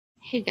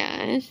Hey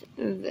guys,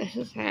 this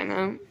is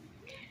Hannah,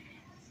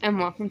 and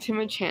welcome to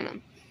my channel.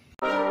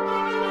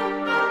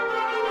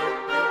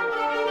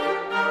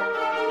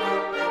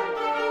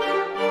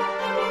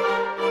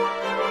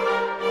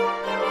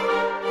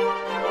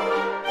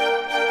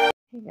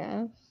 Hey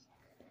guys,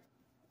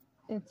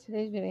 in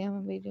today's video I'm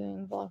going to be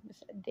doing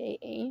vlogmas day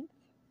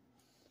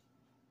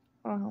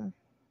 8.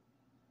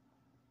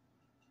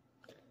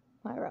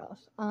 My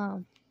rouse.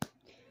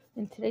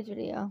 In today's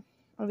video,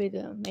 I'll be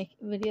doing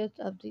videos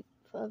of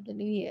the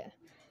new year.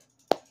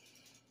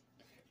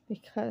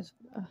 Because,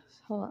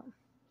 hold on.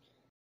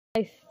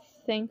 I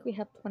think we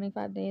have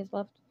 25 days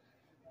left.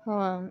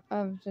 Hold on,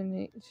 of the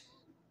new.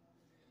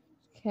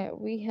 Okay,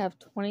 we have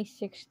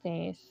 26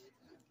 days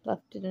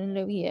left in the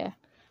new year.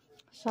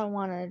 So I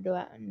wanted to do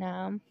it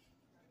now.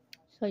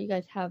 So you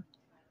guys have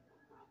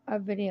a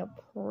video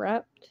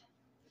prepped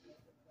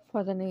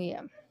for the new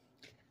year.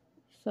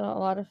 So a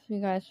lot of you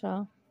guys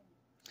saw.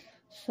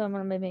 So I'm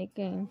going to be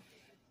making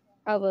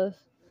a list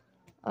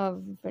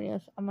of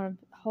videos. I'm going to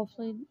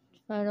hopefully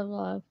try to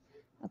vlog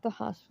at the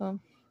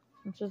hospital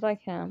as much as I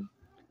can.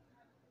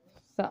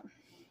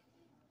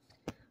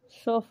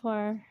 So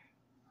far,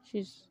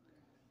 she's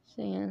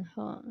saying,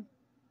 huh.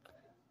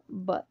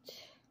 But,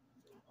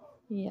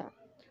 yeah.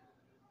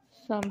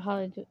 So I'm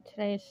probably doing,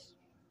 today's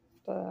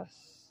the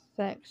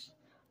 6th.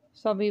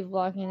 So I'll be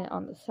vlogging it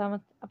on the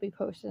 7th. I'll be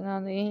posting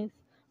on the 8th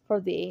for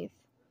the 8th.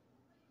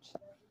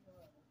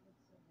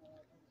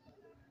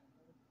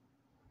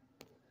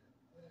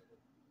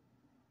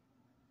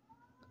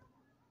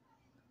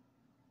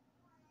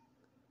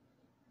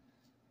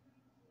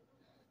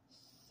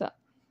 So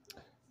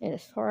it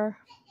is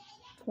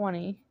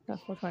 4:20, not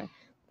 4:20,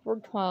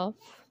 4:12.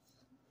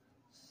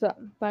 So,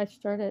 but I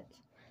started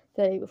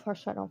the day before,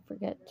 so I don't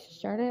forget to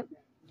start it.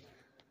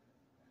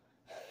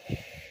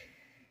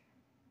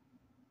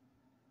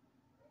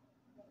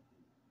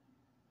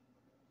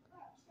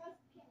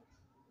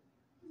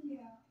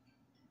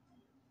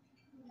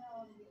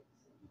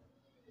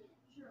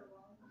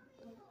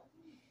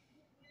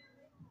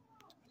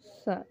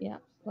 So, yeah,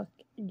 let's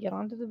get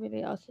on to the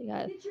video. I'll see you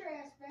guys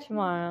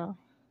tomorrow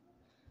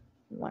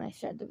when I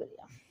start the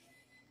video.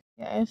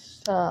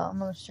 Guys, so I'm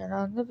going to start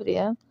on the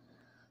video.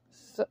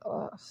 So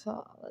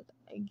let's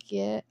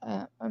get,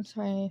 I'm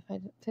sorry if I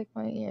didn't take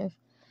my ears.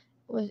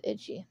 It was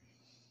itchy.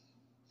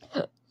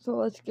 So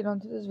let's get on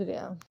to this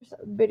video.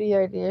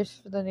 Video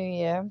ideas for the new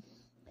year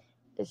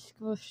is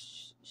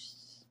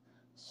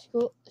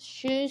school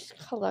shoes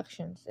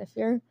collections. If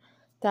you're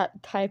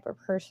that type of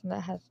person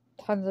that has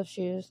tons of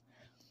shoes,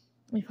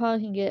 you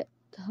probably can get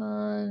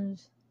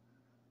tons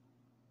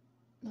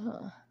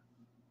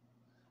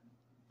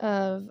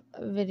of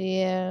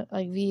video,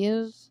 like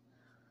views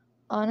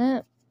on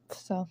it.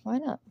 So why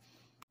not?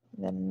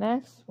 The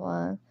next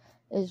one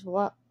is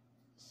what's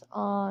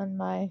on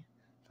my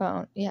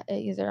phone. Yeah,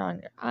 either on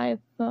your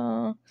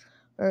iPhone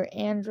or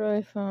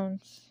Android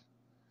phones.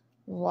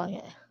 Vlog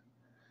it.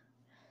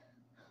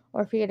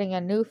 Or if you're getting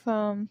a new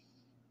phone,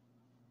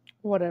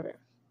 whatever.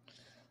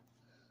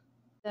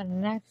 The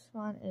next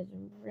one is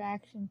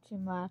reaction to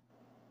my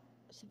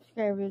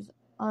subscribers'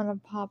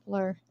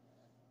 unpopular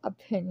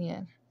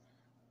opinion.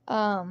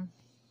 Yeah,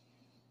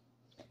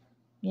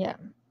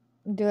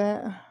 do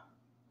it.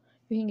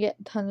 You can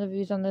get tons of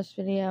views on this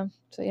video.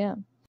 So yeah.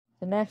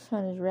 The next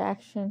one is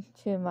reaction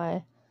to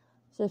my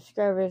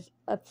subscribers'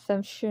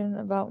 assumption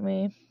about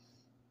me.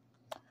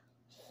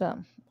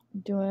 So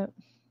do it.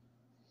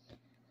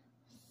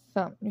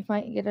 So you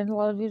might get a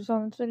lot of views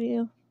on this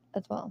video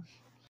as well.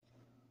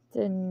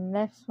 The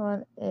next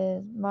one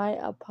is my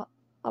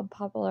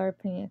unpopular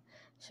opinion.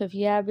 So if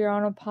you have your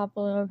own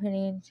unpopular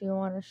opinions you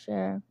want to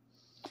share,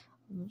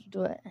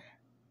 do it.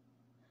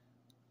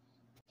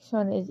 This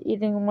one is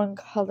eating one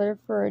color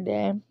for a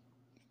day.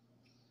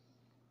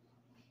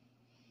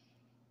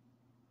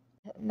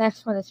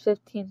 Next one is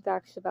 15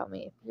 facts about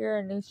me. If you're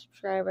a new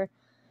subscriber,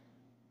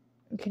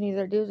 you can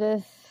either do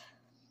this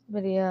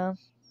video,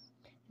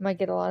 you might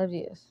get a lot of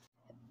views.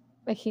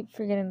 I keep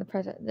forgetting the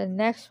present. The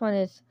next one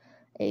is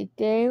a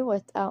day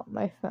without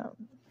my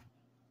phone.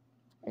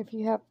 If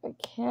you have a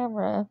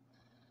camera,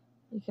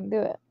 you can do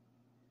it.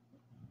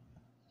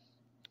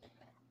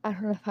 I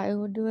don't know if I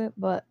would do it,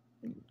 but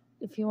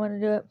if you want to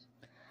do it,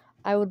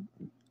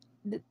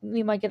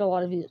 we might get a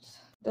lot of views.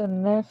 The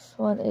next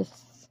one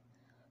is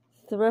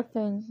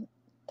thrifting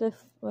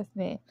with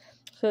me.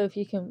 So if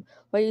you can,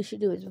 what you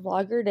should do is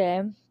vlog your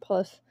day /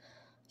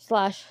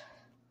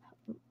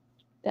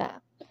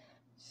 that.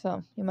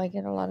 So you might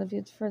get a lot of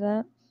views for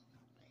that.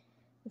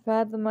 If I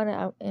had the money,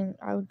 I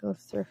would go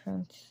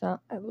thrifting. So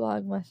I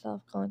vlog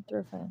myself going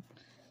thrifting.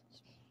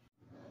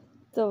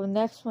 So the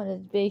next one is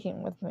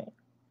baking with me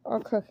or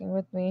cooking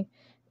with me.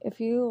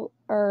 If you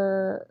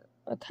are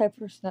a type of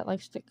person that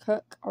likes to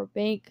cook or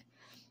bake,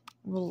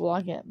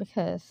 vlog it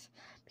because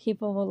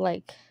people will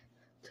like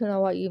to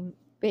know what you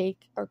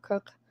bake or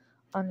cook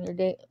on your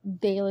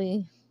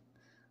daily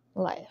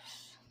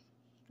life.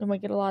 You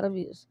might get a lot of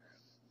views.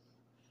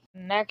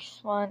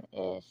 Next one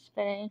is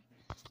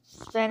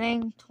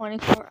spending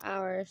 24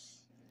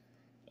 hours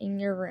in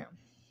your room.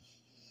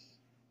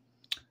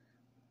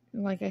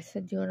 Like I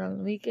said, do it on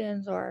the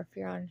weekends, or if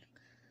you're on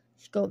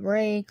school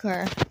break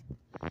or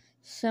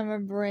summer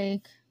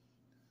break,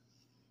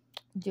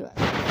 do it.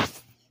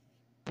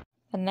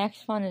 The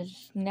next one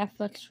is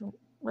Netflix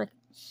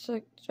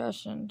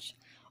suggestions,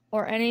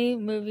 or any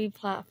movie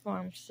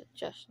platform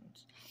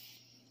suggestions.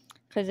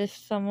 Because if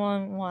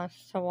someone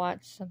wants to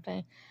watch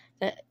something,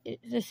 that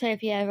just say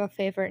if you have a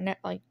favorite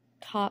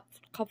top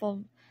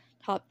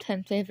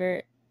 10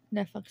 favorite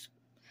Netflix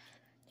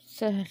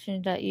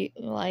suggestions that you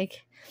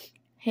like,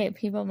 hey,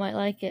 people might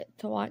like it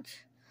to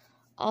watch.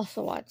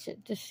 Also watch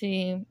it to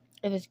see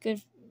if it's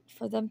good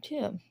for them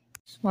too.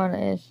 This one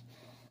is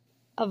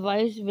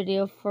advice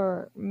video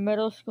for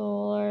middle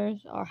schoolers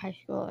or high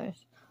schoolers.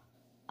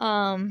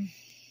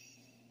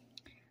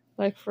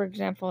 Like for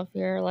example, if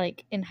you're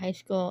like in high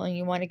school and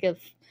you want to give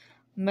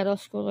middle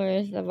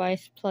schoolers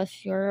advice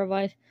plus your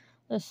advice,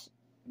 let's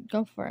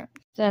go for it.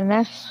 The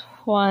next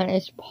one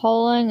is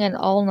polling an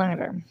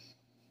all-nighter.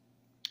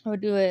 I would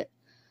do it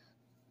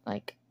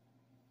like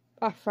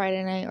a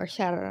Friday night or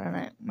Saturday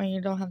night when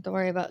you don't have to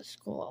worry about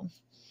school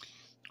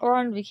or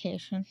on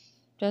vacation.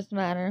 Doesn't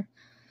matter.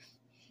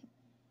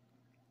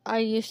 I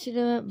used to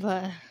do it,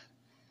 but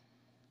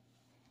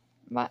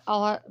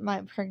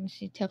my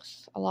pregnancy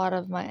takes a lot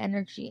of my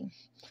energy.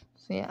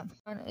 So yeah,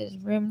 one is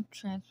room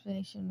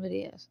transformation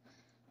videos.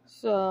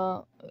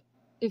 So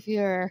if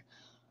you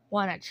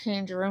want to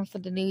change your room for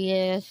the New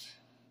Year's,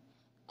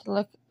 to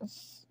look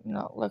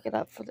it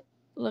up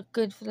look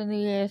good for the New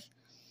Year's,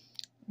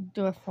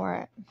 do it for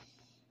it.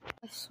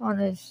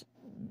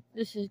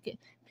 This is good.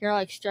 If you're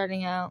like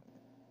starting out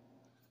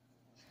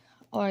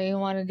or you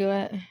want to do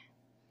it.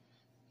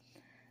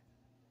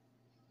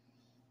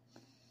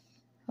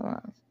 Hold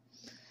on.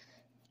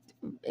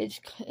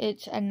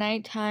 It's a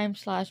nighttime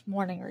 /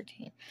 morning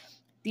routine.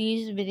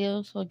 These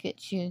videos will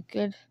get you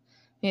good,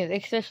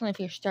 especially if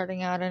you're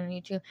starting out on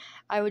YouTube.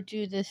 I would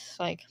do this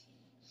like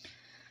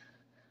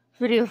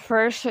video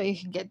first so you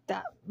can get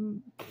that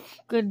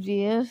good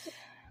views.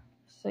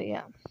 So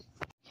yeah,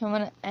 if you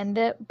want to end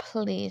it,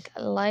 please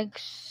like,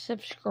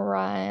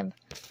 subscribe,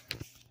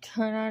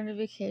 turn on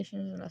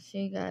notifications, and I'll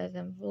see you guys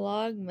in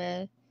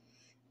vlogmas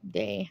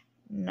day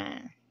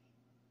 9.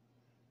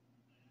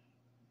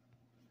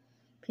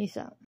 Peace out.